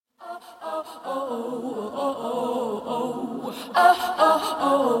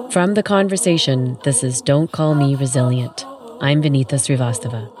From The Conversation, this is Don't Call Me Resilient. I'm Vinitha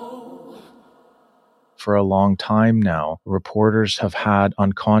Srivastava. For a long time now, reporters have had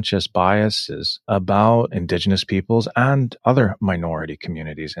unconscious biases about Indigenous peoples and other minority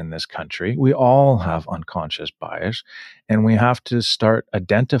communities in this country. We all have unconscious bias, and we have to start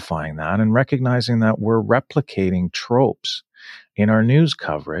identifying that and recognizing that we're replicating tropes in our news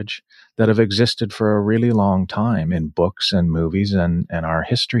coverage that have existed for a really long time in books and movies and our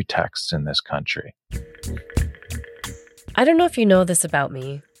history texts in this country. I don't know if you know this about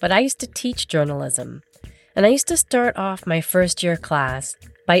me, but I used to teach journalism. And I used to start off my first year class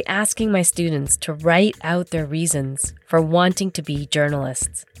by asking my students to write out their reasons for wanting to be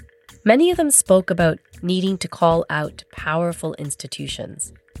journalists. Many of them spoke about needing to call out powerful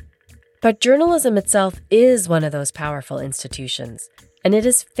institutions. But journalism itself is one of those powerful institutions, and it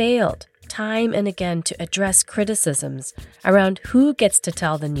has failed time and again to address criticisms around who gets to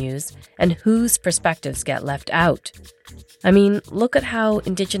tell the news and whose perspectives get left out. I mean, look at how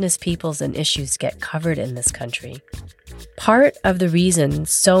Indigenous peoples and issues get covered in this country. Part of the reason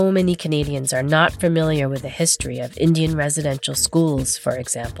so many Canadians are not familiar with the history of Indian residential schools, for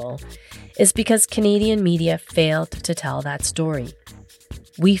example, is because Canadian media failed to tell that story.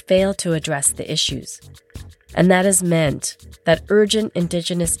 We fail to address the issues. And that has meant that urgent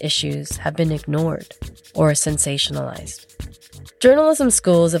Indigenous issues have been ignored or sensationalized. Journalism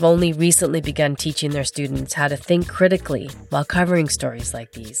schools have only recently begun teaching their students how to think critically while covering stories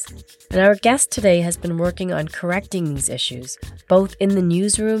like these. And our guest today has been working on correcting these issues, both in the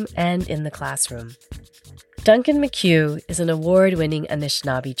newsroom and in the classroom. Duncan McHugh is an award-winning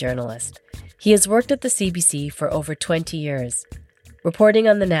Anishinaabe journalist. He has worked at the CBC for over 20 years, reporting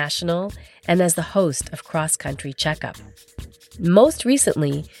on the National and as the host of Cross Country Checkup. Most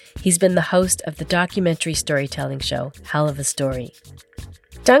recently, he's been the host of the documentary storytelling show, Hell of a Story.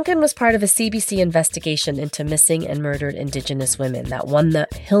 Duncan was part of a CBC investigation into missing and murdered Indigenous women that won the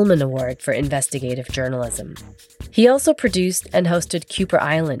Hillman Award for Investigative Journalism. He also produced and hosted Cooper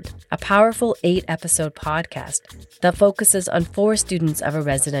Island, a powerful 8-episode podcast that focuses on 4 students of a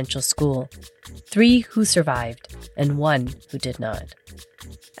residential school, 3 who survived and 1 who did not.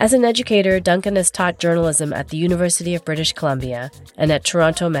 As an educator, Duncan has taught journalism at the University of British Columbia and at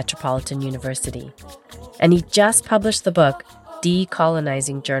Toronto Metropolitan University. And he just published the book,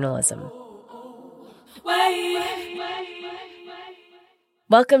 Decolonizing Journalism.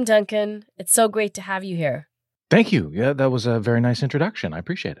 Welcome, Duncan. It's so great to have you here. Thank you. Yeah, that was a very nice introduction. I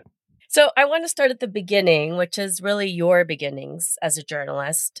appreciate it. So I want to start at the beginning, which is really your beginnings as a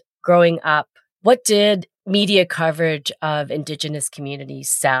journalist. Growing up, what did media coverage of Indigenous communities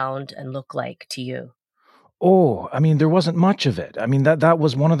sound and look like to you? Oh, I mean, there wasn't much of it. I mean, that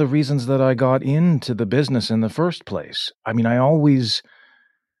was one of the reasons that I got into the business in the first place. I mean, I always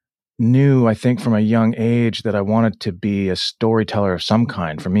knew, I think from a young age, that I wanted to be a storyteller of some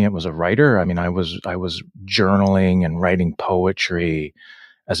kind. For me, it was a writer. I mean, I was journaling and writing poetry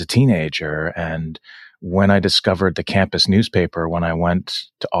as a teenager. And when I discovered the campus newspaper, when I went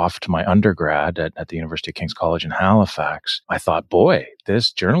off to my undergrad at the University of King's College in Halifax, I thought, boy,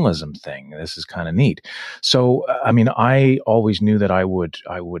 this journalism thing, this is kind of neat. So, I mean, I always knew that I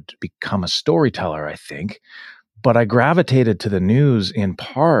would become a storyteller, I think. But I gravitated to the news in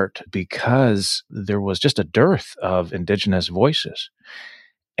part because there was just a dearth of Indigenous voices.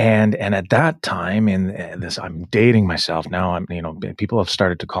 And at that time, in this, I'm dating myself now. People have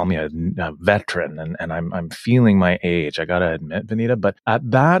started to call me a veteran, and I'm feeling my age. I gotta admit, Vanita. But at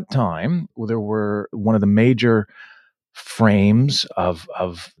that time, there were one of the major frames of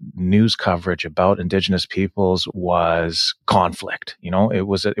news coverage about Indigenous peoples was conflict. You know, it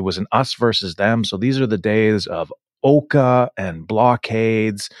was an us versus them. So these are the days of Oka and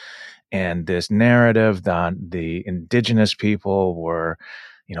blockades, and this narrative that the Indigenous people were,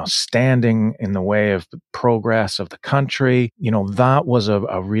 standing in the way of the progress of the country. That was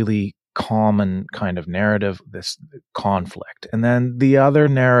a really common kind of narrative, this conflict. And then the other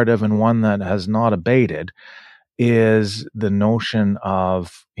narrative, and one that has not abated, is the notion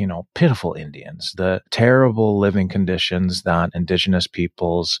of, pitiful Indians, the terrible living conditions that Indigenous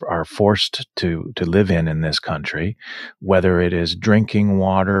peoples are forced to live in this country, whether it is drinking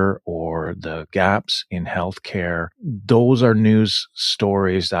water or the gaps in healthcare. Those are news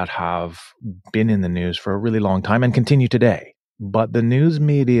stories that have been in the news for a really long time and continue today. But the news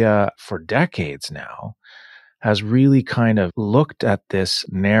media for decades now has really kind of looked at this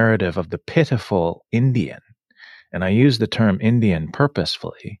narrative of the pitiful Indian And I use the term Indian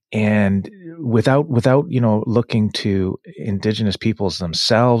purposefully, and without looking to Indigenous peoples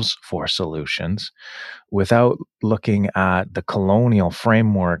themselves for solutions, without looking at the colonial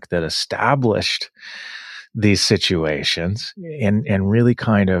framework that established these situations, and really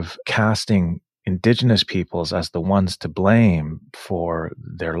kind of casting Indigenous peoples as the ones to blame for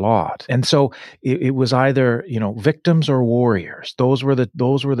their lot. And so it was either, victims or warriors. Those were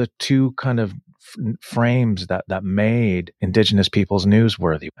the two kind of frames that made Indigenous peoples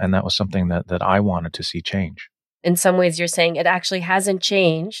newsworthy. And that was something that I wanted to see change. In some ways, you're saying it actually hasn't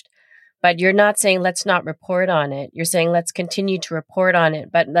changed, but you're not saying let's not report on it. You're saying let's continue to report on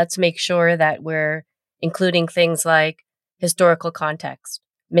it, but let's make sure that we're including things like historical context,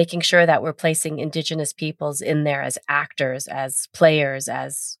 making sure that we're placing Indigenous peoples in there as actors, as players,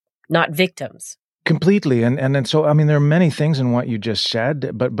 as not victims. Completely. And so, I mean, there are many things in what you just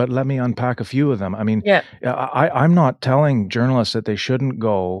said, but let me unpack a few of them. I mean, Yeah. I'm not telling journalists that they shouldn't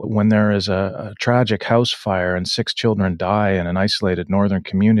go when there is a tragic house fire and 6 children die in an isolated northern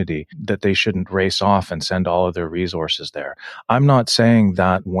community, that they shouldn't race off and send all of their resources there. I'm not saying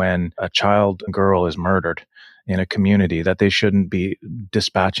that when a child girl is murdered in a community that they shouldn't be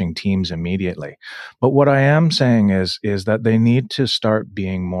dispatching teams immediately. But what I am saying is that they need to start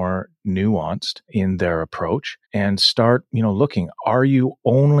being more nuanced in their approach and start, looking, are you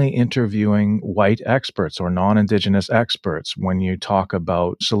only interviewing white experts or non-Indigenous experts when you talk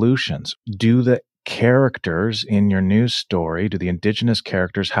about solutions? Do the characters in your news story, do the Indigenous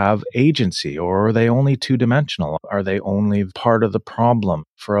characters have agency, or are they only two-dimensional? Are they only part of the problem?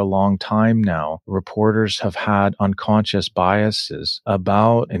 For a long time now, reporters have had unconscious biases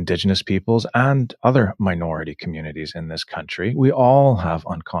about Indigenous peoples and other minority communities in this country. We all have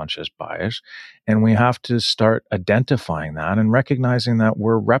unconscious bias, and we have to start identifying that and recognizing that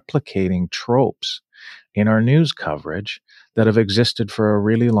we're replicating tropes in our news coverage that have existed for a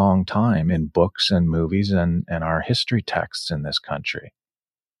really long time in books and movies and our history texts in this country.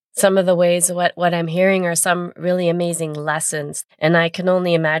 Some of the ways what I'm hearing are some really amazing lessons. And I can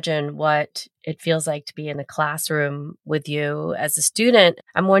only imagine what it feels like to be in a classroom with you as a student.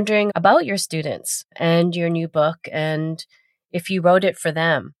 I'm wondering about your students and your new book and if you wrote it for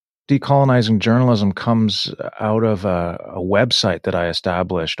them. Decolonizing journalism comes out of a website that I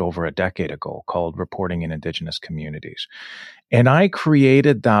established over a decade ago called Reporting in Indigenous Communities. And I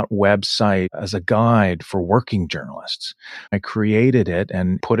created that website as a guide for working journalists. I created it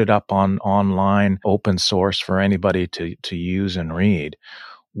and put it up on online open source for anybody to use and read.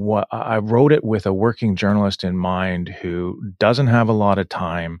 I wrote it with a working journalist in mind who doesn't have a lot of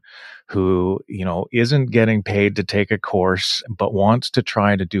time, who, isn't getting paid to take a course, but wants to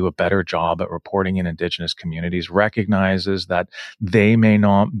try to do a better job at reporting in Indigenous communities, recognizes that they may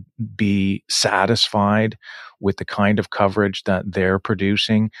not be satisfied with the kind of coverage that they're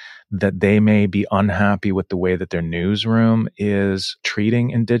producing, that they may be unhappy with the way that their newsroom is treating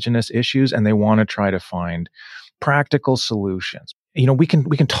Indigenous issues, and they want to try to find practical solutions. We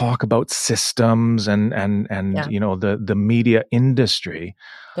can talk about systems and the media industry.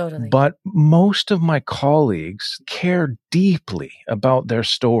 Totally. But most of my colleagues care deeply about their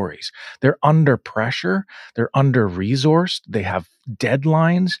stories. They're under pressure, they're under-resourced, they have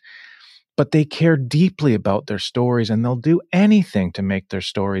deadlines, but they care deeply about their stories and they'll do anything to make their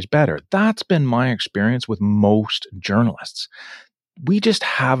stories better. That's been my experience with most journalists. We just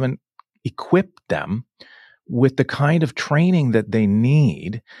haven't equipped them with the kind of training that they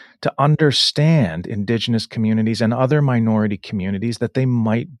need to understand Indigenous communities and other minority communities that they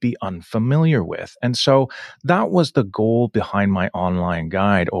might be unfamiliar with. And so that was the goal behind my online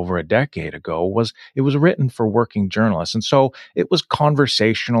guide over a decade ago. It was written for working journalists. And so it was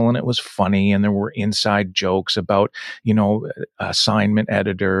conversational and it was funny, and there were inside jokes about, assignment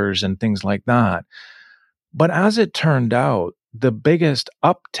editors and things like that. But as it turned out, the biggest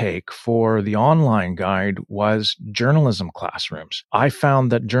uptake for the online guide was journalism classrooms. I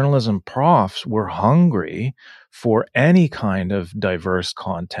found that journalism profs were hungry for any kind of diverse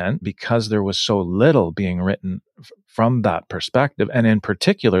content because there was so little being written from that perspective. And in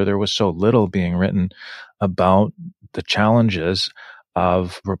particular, there was so little being written about the challenges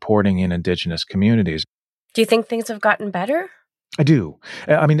of reporting in Indigenous communities. Do you think things have gotten better? I do.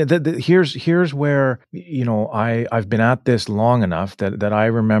 I mean, here's where, I've been at this long enough that I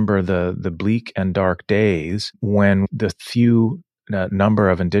remember the bleak and dark days when the few number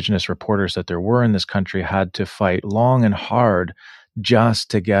of Indigenous reporters that there were in this country had to fight long and hard just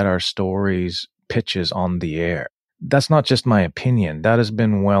to get our stories pitches on the air. That's not just my opinion. That has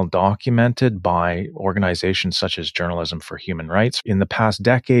been well documented by organizations such as Journalism for Human Rights in the past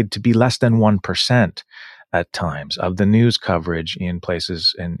decade to be less than 1% at times of the news coverage in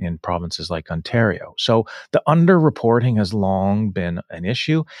places in provinces like Ontario. So the underreporting has long been an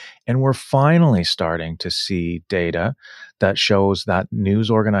issue, and we're finally starting to see data that shows that news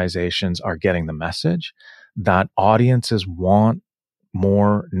organizations are getting the message, that audiences want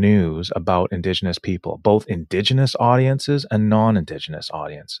more news about Indigenous people, both Indigenous audiences and non-Indigenous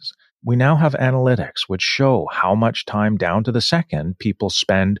audiences. We now have analytics which show how much time down to the second people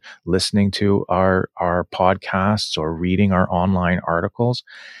spend listening to our podcasts or reading our online articles.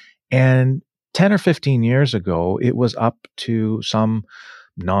 And 10 or 15 years ago, it was up to some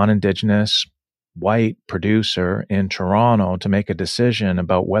non-Indigenous white producer in Toronto to make a decision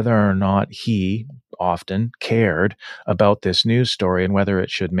about whether or not he often cared about this news story and whether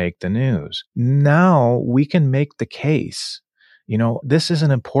it should make the news. Now we can make the case. This is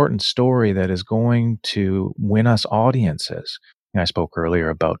an important story that is going to win us audiences. I spoke earlier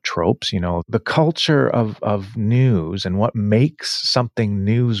about tropes, the culture of news and what makes something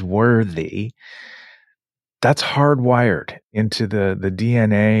newsworthy. That's hardwired into the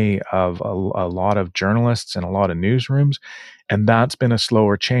DNA of a lot of journalists and a lot of newsrooms. And that's been a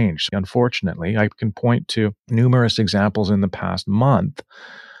slower change. Unfortunately, I can point to numerous examples in the past month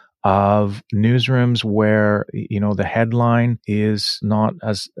of newsrooms where, the headline is not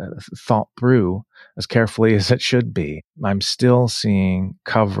as thought through as carefully as it should be. I'm still seeing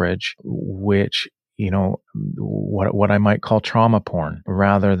coverage which, what I might call trauma porn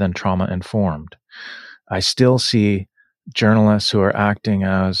rather than trauma informed. I still see journalists who are acting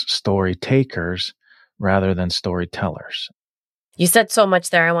as story takers rather than storytellers. You said so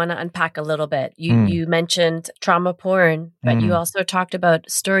much there. I want to unpack a little bit. You mentioned trauma porn, but you also talked about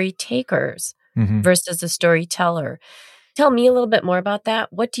story takers versus a storyteller. Tell me a little bit more about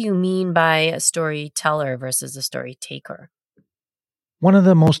that. What do you mean by a storyteller versus a story taker? One of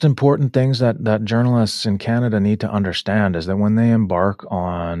the most important things that journalists in Canada need to understand is that when they embark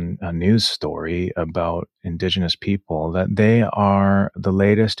on a news story about Indigenous people, that they are the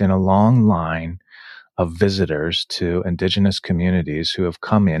latest in a long line of visitors to Indigenous communities who have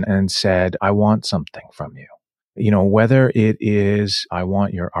come in and said, I want something from you. Whether it is, I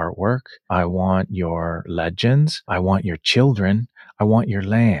want your artwork, I want your legends, I want your children, I want your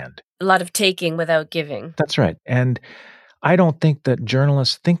land. A lot of taking without giving. That's right. And I don't think that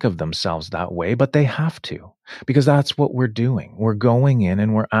journalists think of themselves that way, but they have to, because that's what we're doing. We're going in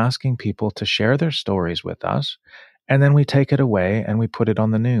and we're asking people to share their stories with us, and then we take it away and we put it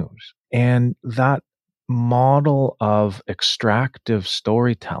on the news. And that model of extractive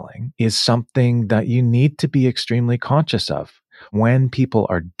storytelling is something that you need to be extremely conscious of. When people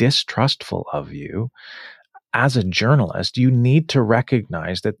are distrustful of you, as a journalist, you need to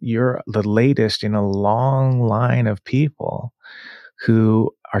recognize that you're the latest in a long line of people who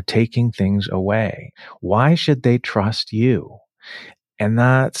are taking things away. Why should they trust you? And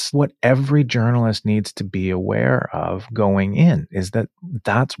that's what every journalist needs to be aware of going in, is that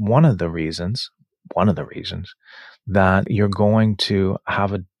that's one of the reasons that you're going to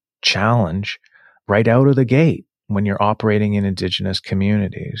have a challenge right out of the gate when you're operating in Indigenous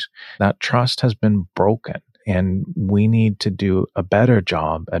communities. That trust has been broken. And we need to do a better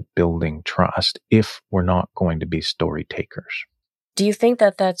job at building trust if we're not going to be story takers. Do you think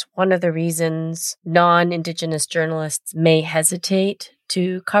that that's one of the reasons non-Indigenous journalists may hesitate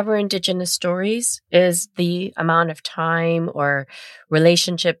to cover Indigenous stories, is the amount of time or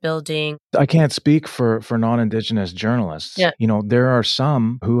relationship building? I can't speak for non-Indigenous journalists. Yeah. There are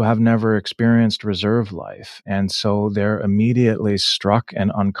some who have never experienced reserve life, and so they're immediately struck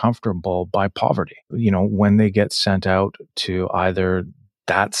and uncomfortable by poverty. When they get sent out to either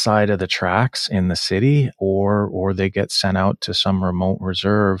that side of the tracks in the city, or they get sent out to some remote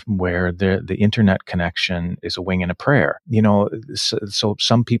reserve where the internet connection is a wing and a prayer. So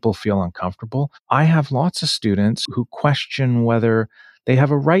some people feel uncomfortable. I have lots of students who question whether they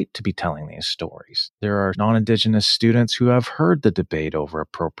have a right to be telling these stories. There are non-Indigenous students who have heard the debate over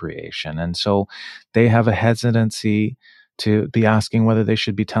appropriation, and so they have a hesitancy to be asking whether they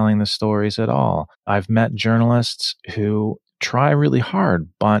should be telling the stories at all. I've met journalists who try really hard,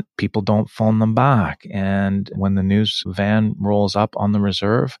 but people don't phone them back. And when the news van rolls up on the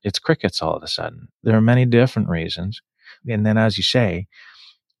reserve, it's crickets all of a sudden. There are many different reasons. And then, as you say,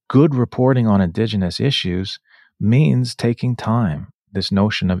 good reporting on Indigenous issues means taking time. This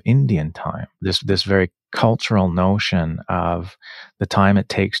notion of Indian time, this very cultural notion of the time it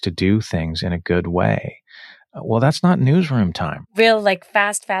takes to do things in a good way. Well, that's not newsroom time. Real like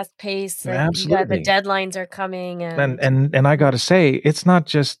fast pace. Like you got the Absolutely. deadlines are coming And I got to say, it's not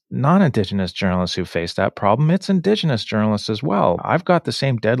just non-Indigenous journalists who face that problem. It's Indigenous journalists as well. I've got the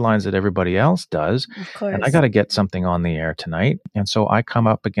same deadlines that everybody else does, of and I course. got to get something on the air tonight. And so I come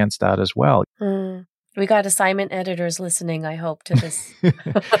up against that as well. We got assignment editors listening, I hope, to this.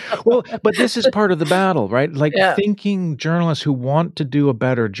 Well, but this is part of the battle, right? Like Yeah. thinking journalists who want to do a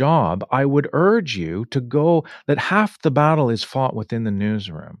better job, I would urge you to go that half the battle is fought within the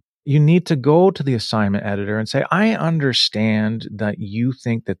newsroom. You need to go to the assignment editor and say, I understand that you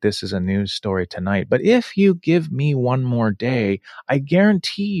think that this is a news story tonight, but if you give me one more day, I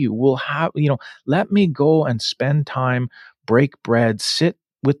guarantee you will have, let me go and spend time, break bread, sit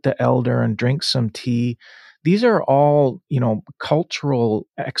with the elder and drink some tea. These are all, cultural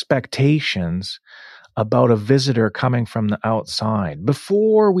expectations about a visitor coming from the outside.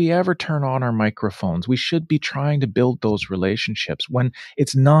 Before we ever turn on our microphones, we should be trying to build those relationships when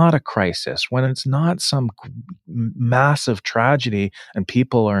it's not a crisis, when it's not some massive tragedy and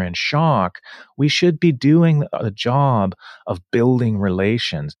people are in shock. We should be doing the job of building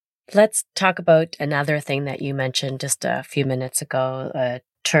relations. Let's talk about another thing that you mentioned just a few minutes ago, a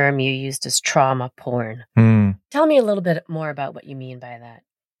term you used is trauma porn. Tell me a little bit more about what you mean by that.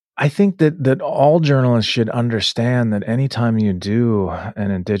 I think that all journalists should understand that anytime you do an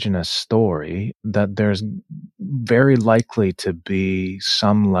Indigenous story, that there's very likely to be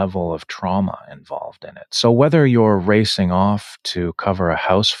some level of trauma involved in it. So whether you're racing off to cover a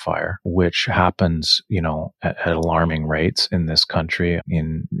house fire, which happens, at alarming rates in this country,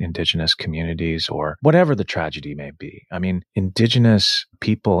 in Indigenous communities, or whatever the tragedy may be. I mean, Indigenous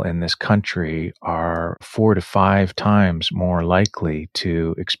people in this country are 4 to 5 times more likely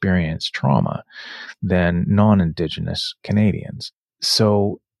to experience trauma than non-Indigenous Canadians.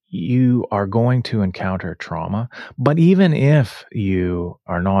 So you are going to encounter trauma. But even if you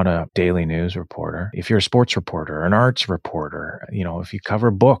are not a daily news reporter, if you're a sports reporter, an arts reporter, if you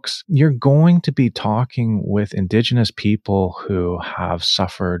cover books, you're going to be talking with Indigenous people who have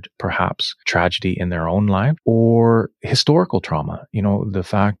suffered perhaps tragedy in their own life or historical trauma. The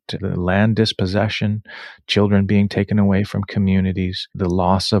fact, the land dispossession, children being taken away from communities, the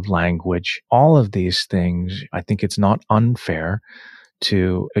loss of language, all of these things, I think it's not unfair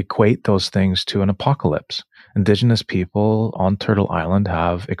to equate those things to an apocalypse. Indigenous people on Turtle Island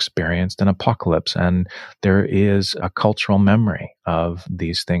have experienced an apocalypse, and there is a cultural memory of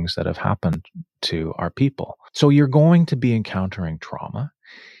these things that have happened to our people. So you're going to be encountering trauma,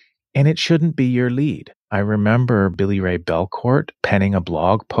 and it shouldn't be your lead. I remember Billy Ray Belcourt penning a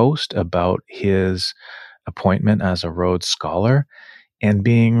blog post about his appointment as a Rhodes Scholar and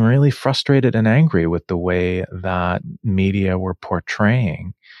being really frustrated and angry with the way that media were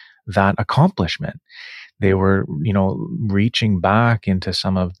portraying that accomplishment. They were, reaching back into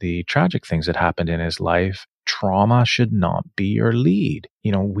some of the tragic things that happened in his life. Trauma should not be your lead.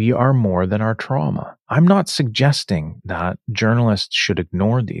 We are more than our trauma. I'm not suggesting that journalists should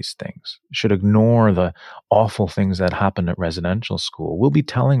ignore these things, should ignore the awful things that happened at residential school. We'll be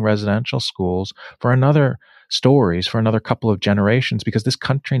telling residential schools for another stories for another couple of generations because this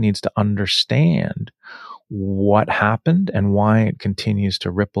country needs to understand what happened and why it continues to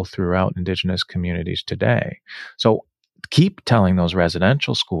ripple throughout Indigenous communities today. So keep telling those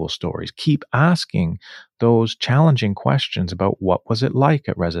residential school stories, keep asking those challenging questions about what was it like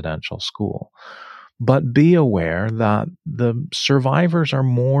at residential school. But be aware that the survivors are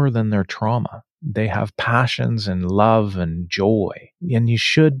more than their trauma. They have passions and love and joy, and you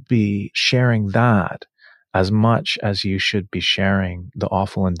should be sharing that as much as you should be sharing the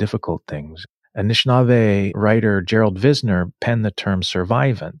awful and difficult things. Anishinaabe writer Gerald Visner penned the term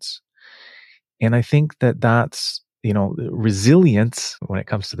survivance. And I think that that's, resilience when it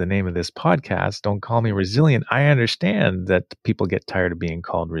comes to the name of this podcast. Don't call me resilient. I understand that people get tired of being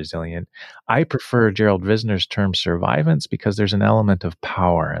called resilient. I prefer Gerald Visner's term survivance because there's an element of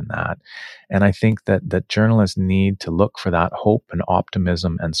power in that. And I think that journalists need to look for that hope and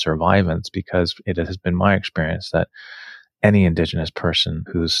optimism and survivance because it has been my experience that any Indigenous person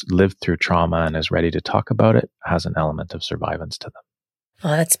who's lived through trauma and is ready to talk about it has an element of survivance to them.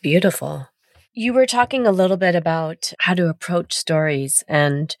 Oh, that's beautiful. You were talking a little bit about how to approach stories,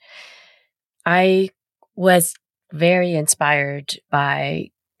 and I was very inspired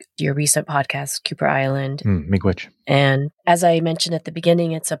by your recent podcast, Cooper Island. Miigwech. And as I mentioned at the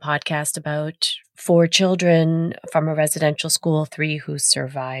beginning, it's a podcast about 4 children from a residential school, 3 who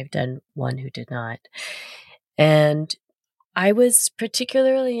survived and 1 who did not. And I was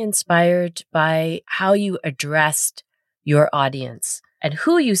particularly inspired by how you addressed your audience and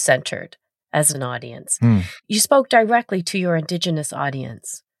who you centered as an audience. Hmm. You spoke directly to your Indigenous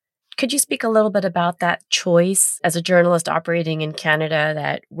audience. Could you speak a little bit about that choice as a journalist operating in Canada,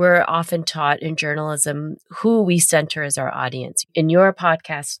 that we're often taught in journalism who we center as our audience? In your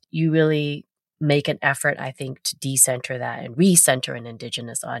podcast, you really make an effort, I think, to decenter that and recenter an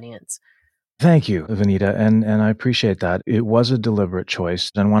Indigenous audience. Thank you, Vanita, and I appreciate that. It was a deliberate choice.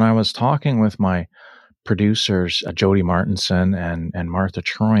 And when I was talking with my producers, Jody Martinson and Martha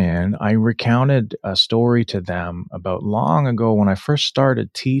Troyan, I recounted a story to them about long ago when I first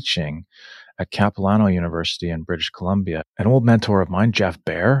started teaching at Capilano University in British Columbia. An old mentor of mine, Jeff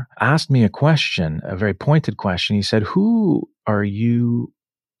Baer, asked me a question, a very pointed question. He said, "Who are you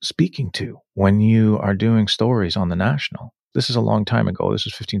speaking to when you are doing stories on the National?" This is a long time ago. This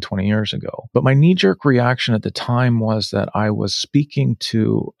was 15, 20 years ago. But my knee-jerk reaction at the time was that I was speaking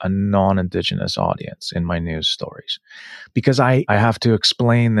to a non-Indigenous audience in my news stories, because I have to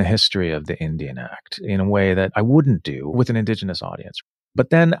explain the history of the Indian Act in a way that I wouldn't do with an Indigenous audience. But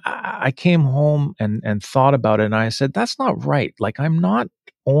then I came home and thought about it, and I said, that's not right. Like, I'm not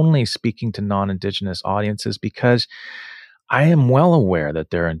only speaking to non-Indigenous audiences, because I am well aware that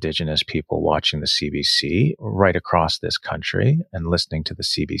there are Indigenous people watching the CBC right across this country and listening to the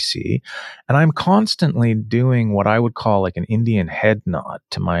CBC. And I'm constantly doing what I would call like an Indian head nod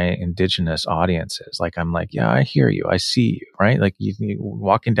to my Indigenous audiences. Like, I'm like, yeah, I hear you. I see you, right? Like you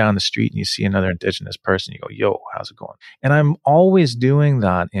walking down the street and you see another Indigenous person, you go, yo, how's it going? And I'm always doing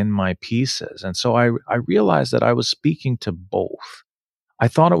that in my pieces. And so I realized that I was speaking to both. I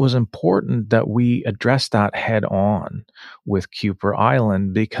thought it was important that we address that head on with Kuper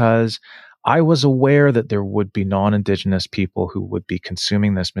Island, because I was aware that there would be non-Indigenous people who would be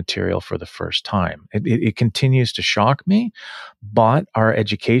consuming this material for the first time. It continues to shock me, but our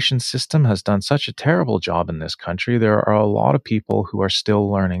education system has done such a terrible job in this country. There are a lot of people who are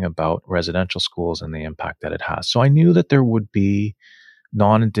still learning about residential schools and the impact that it has. So I knew that there would be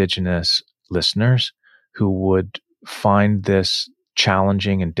non-Indigenous listeners who would find this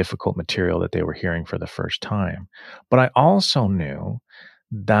challenging and difficult material that they were hearing for the first time. But I also knew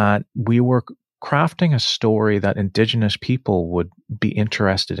that we were crafting a story that Indigenous people would be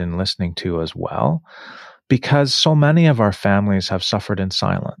interested in listening to as well, because so many of our families have suffered in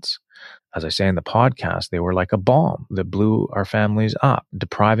silence. As I say in the podcast, they were like a bomb that blew our families up,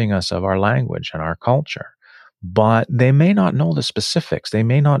 depriving us of our language and our culture. But they may not know the specifics. They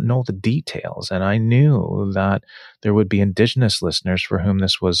may not know the details. And I knew that there would be Indigenous listeners for whom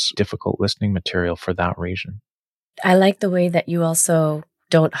this was difficult listening material for that reason. I like the way that you also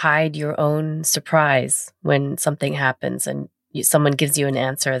don't hide your own surprise when something happens and someone gives you an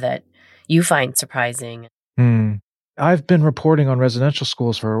answer that you find surprising. I've been reporting on residential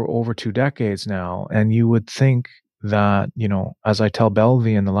schools for over 2 decades now, and you would think that, as I tell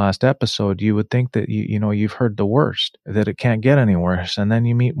Belvy in the last episode, you would think that, you've heard the worst, that it can't get any worse. And then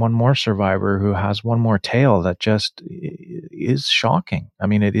you meet one more survivor who has one more tale that just is shocking. I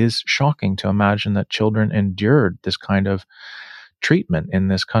mean, it is shocking to imagine that children endured this kind of treatment in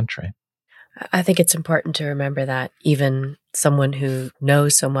this country. I think it's important to remember that even someone who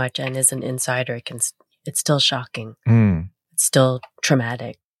knows so much and is an insider it's still shocking. It's still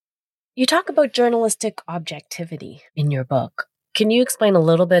traumatic. You talk about journalistic objectivity in your book. Can you explain a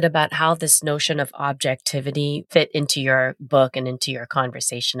little bit about how this notion of objectivity fit into your book and into your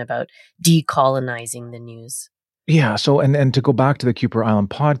conversation about decolonizing the news? Yeah. So, and to go back to the Kuper Island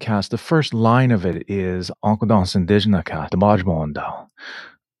podcast, the first line of it is Ankudans Indigenaka, the Majmonda.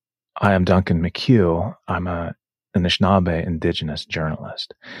 I am Duncan McHugh. I'm a Anishinaabe Indigenous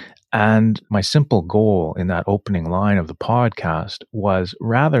journalist. And my simple goal in that opening line of the podcast was,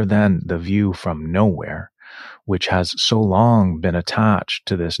 rather than the view from nowhere, which has so long been attached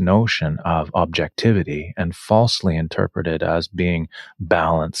to this notion of objectivity and falsely interpreted as being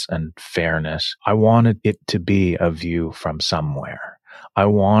balance and fairness, I wanted it to be a view from somewhere. I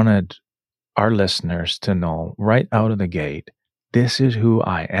wanted our listeners to know right out of the gate, this is who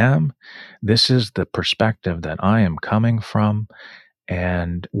I am. This is the perspective that I am coming from.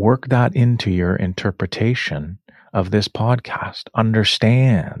 And work that into your interpretation of this podcast.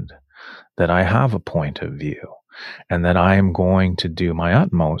 Understand that I have a point of view and that I am going to do my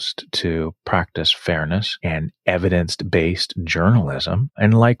utmost to practice fairness and evidence-based journalism.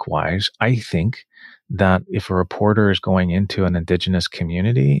 And likewise, I think that if a reporter is going into an Indigenous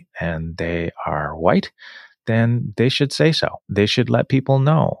community and they are white, then they should say so. They should let people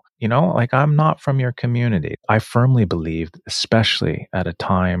know. I'm not from your community. I firmly believe, especially at a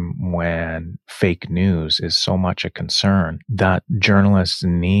time when fake news is so much a concern, that journalists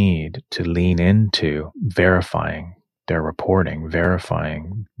need to lean into verifying they're reporting,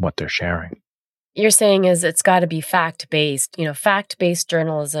 verifying what they're sharing. You're saying is it's got to be fact-based. Fact-based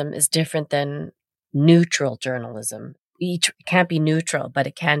journalism is different than neutral journalism. Each can't be neutral, but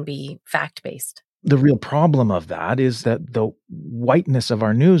it can be fact-based. The real problem of that is that the whiteness of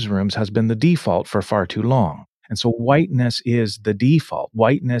our newsrooms has been the default for far too long. And so whiteness is the default.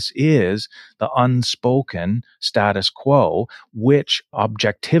 Whiteness is the unspoken status quo, which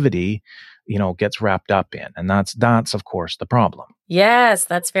objectivity, gets wrapped up in. And that's of course the problem. Yes,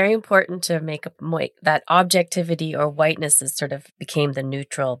 that's very important to make that objectivity or whiteness is sort of became the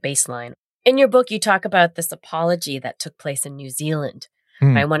neutral baseline. In your book, you talk about this apology that took place in New Zealand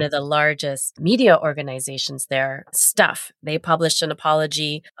by one of the largest media organizations there, Stuff. They published an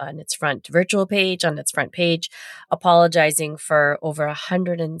apology on its virtual page, on its front page, apologizing for over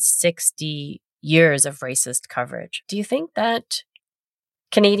 160 years of racist coverage. Do you think that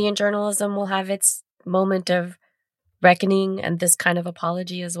Canadian journalism will have its moment of reckoning and this kind of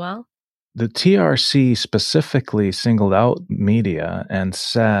apology as well? The TRC specifically singled out media and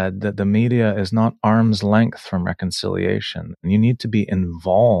said that the media is not arm's length from reconciliation. You need to be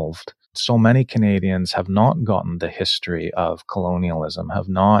involved. So many Canadians have not gotten the history of colonialism, have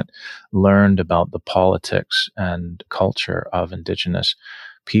not learned about the politics and culture of Indigenous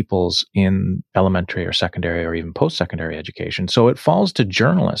peoples in elementary or secondary or even post-secondary education. So it falls to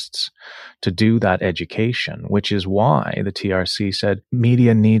journalists to do that education, which is why the TRC said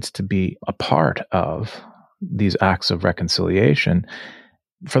media needs to be a part of these acts of reconciliation.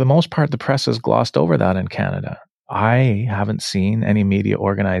 For the most part, the press has glossed over that in Canada. I haven't seen any media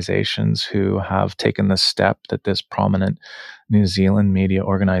organizations who have taken the step that this prominent New Zealand media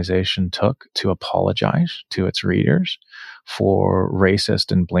organization took to apologize to its readers for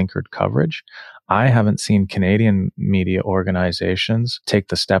racist and blinkered coverage. I haven't seen Canadian media organizations take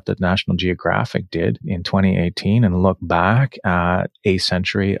the step that National Geographic did in 2018 and look back at a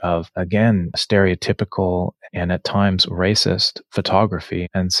century of, again, stereotypical and at times racist photography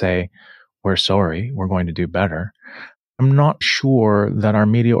and say, we're sorry, we're going to do better. I'm not sure that our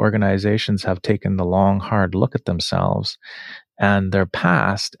media organizations have taken the long, hard look at themselves and their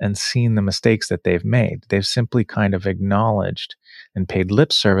past and seen the mistakes that they've made. They've simply kind of acknowledged and paid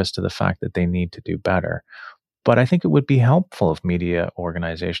lip service to the fact that they need to do better. But I think it would be helpful if media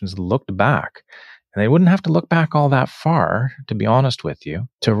organizations looked back. And they wouldn't have to look back all that far, to be honest with you,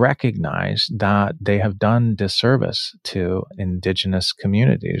 to recognize that they have done disservice to Indigenous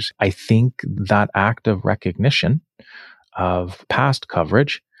communities. I think that act of recognition of past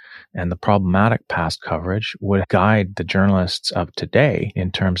coverage and the problematic past coverage would guide the journalists of today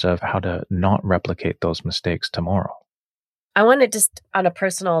in terms of how to not replicate those mistakes tomorrow. I want to just, on a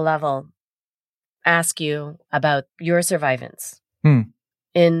personal level, ask you about your survivance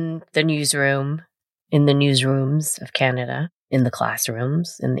in the newsroom, in the newsrooms of Canada, in the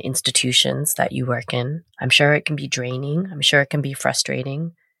classrooms, in the institutions that you work in. I'm sure it can be draining. I'm sure it can be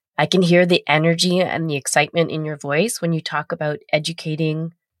frustrating. I can hear the energy and the excitement in your voice when you talk about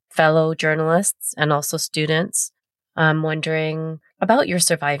educating fellow journalists and also students. I'm wondering about your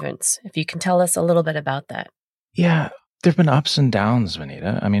survivance, if you can tell us a little bit about that. Yeah, there have been ups and downs,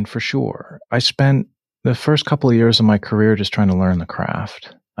 Vanita. I mean, for sure. I spent the first couple of years of my career just trying to learn the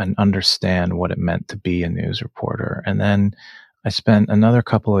craft and understand what it meant to be a news reporter. And then I spent another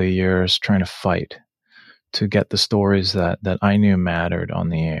couple of years trying to fight to get the stories that I knew mattered on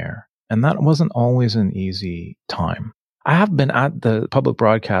the air. And that wasn't always an easy time. I have been at the public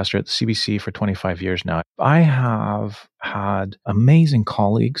broadcaster at the CBC for 25 years now. I have had amazing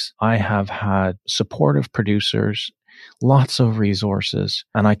colleagues. I have had supportive producers, lots of resources,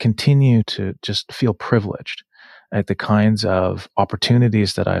 and I continue to just feel privileged at the kinds of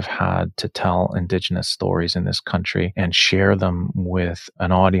opportunities that I've had to tell Indigenous stories in this country and share them with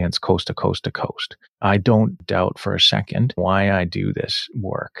an audience coast to coast to coast. I don't doubt for a second why I do this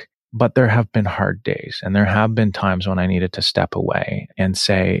work. But there have been hard days, and there have been times when I needed to step away and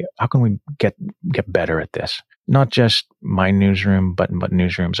say, how can we get better at this? Not just my newsroom, but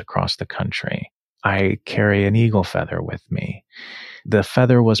newsrooms across the country. I carry an eagle feather with me. The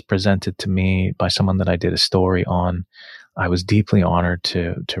feather was presented to me by someone that I did a story on. I was deeply honored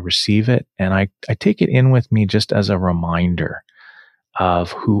to receive it, and I take it in with me just as a reminder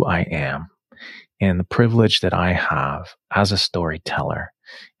of who I am and the privilege that I have as a storyteller,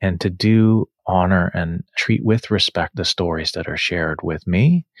 and to do honor and treat with respect the stories that are shared with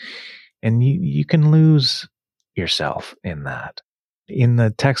me. And you can lose yourself in that. In the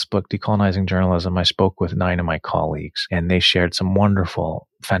textbook, Decolonizing Journalism, I spoke with 9 of my colleagues, and they shared some wonderful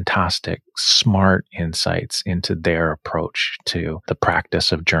fantastic, smart insights into their approach to the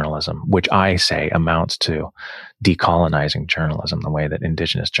practice of journalism, which I say amounts to decolonizing journalism, the way that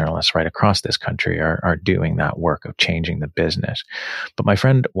Indigenous journalists right across this country are doing that work of changing the business. But my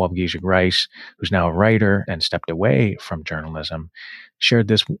friend Wabgijig Rice, who's now a writer and stepped away from journalism, shared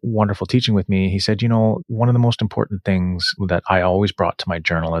this wonderful teaching with me. He said, one of the most important things that I always brought to my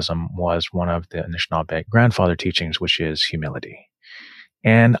journalism was one of the Anishinaabe grandfather teachings, which is humility.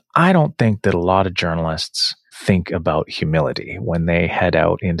 And I don't think that a lot of journalists think about humility when they head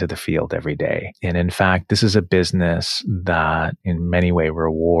out into the field every day. And in fact, this is a business that in many ways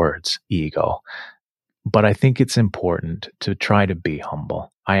rewards ego. But I think it's important to try to be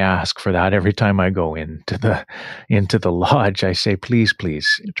humble. I ask for that every time I go into the lodge. I say, please,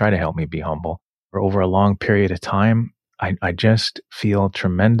 try to help me be humble. For over a long period of time, I just feel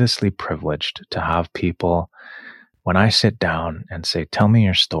tremendously privileged to have people, when I sit down and say, tell me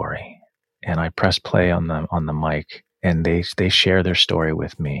your story, and I press play on the mic, and they share their story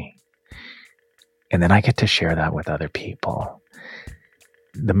with me, and then I get to share that with other people.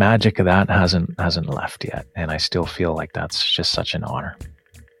 The magic of that hasn't left yet, and I still feel like that's just such an honor.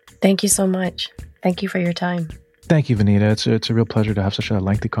 Thank you so much. Thank you for your time. Thank you, Vanita. It's a real pleasure to have such a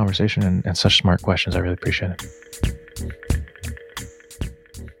lengthy conversation and such smart questions. I really appreciate it.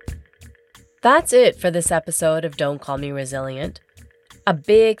 That's it for this episode of Don't Call Me Resilient. A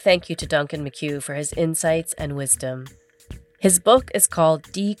big thank you to Duncan McHugh for his insights and wisdom. His book is called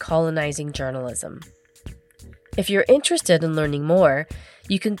Decolonizing Journalism. If you're interested in learning more,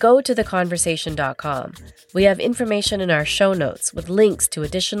 you can go to theconversation.com. We have information in our show notes with links to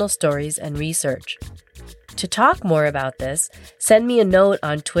additional stories and research. To talk more about this, send me a note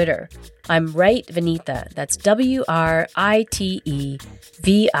on Twitter. I'm Right Vinita. That's WRITEVINITA.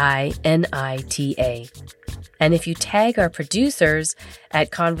 And if you tag our producers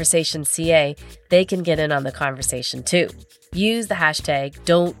at ConversationCA, they can get in on the conversation too. Use the hashtag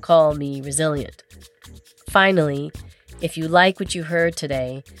 #Don'tCallMeResilient. Finally, if you like what you heard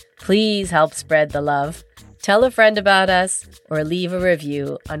today, please help spread the love. Tell a friend about us or leave a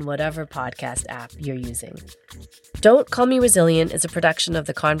review on whatever podcast app you're using. Don't Call Me Resilient is a production of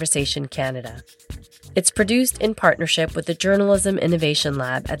The Conversation Canada. It's produced in partnership with the Journalism Innovation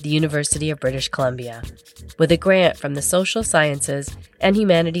Lab at the University of British Columbia, with a grant from the Social Sciences and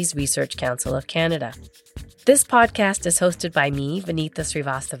Humanities Research Council of Canada. This podcast is hosted by me, Vinita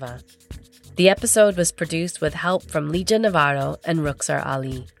Srivastava. The episode was produced with help from Legia Navarro and Ruxar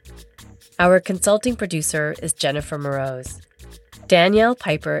Ali. Our consulting producer is Jennifer Moroz. Danielle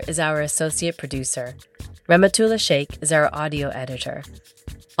Piper is our associate producer. Ramatullah Sheikh is our audio editor.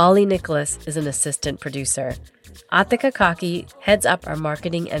 Ollie Nicholas is an assistant producer. Atika Kaki heads up our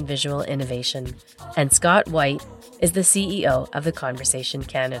marketing and visual innovation. And Scott White is the CEO of The Conversation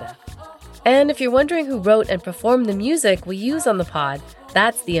Canada. And if you're wondering who wrote and performed the music we use on the pod,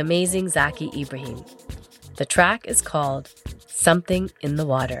 that's the amazing Zaki Ibrahim. The track is called Something in the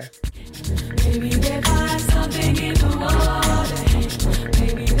Water. Maybe they find something in the water.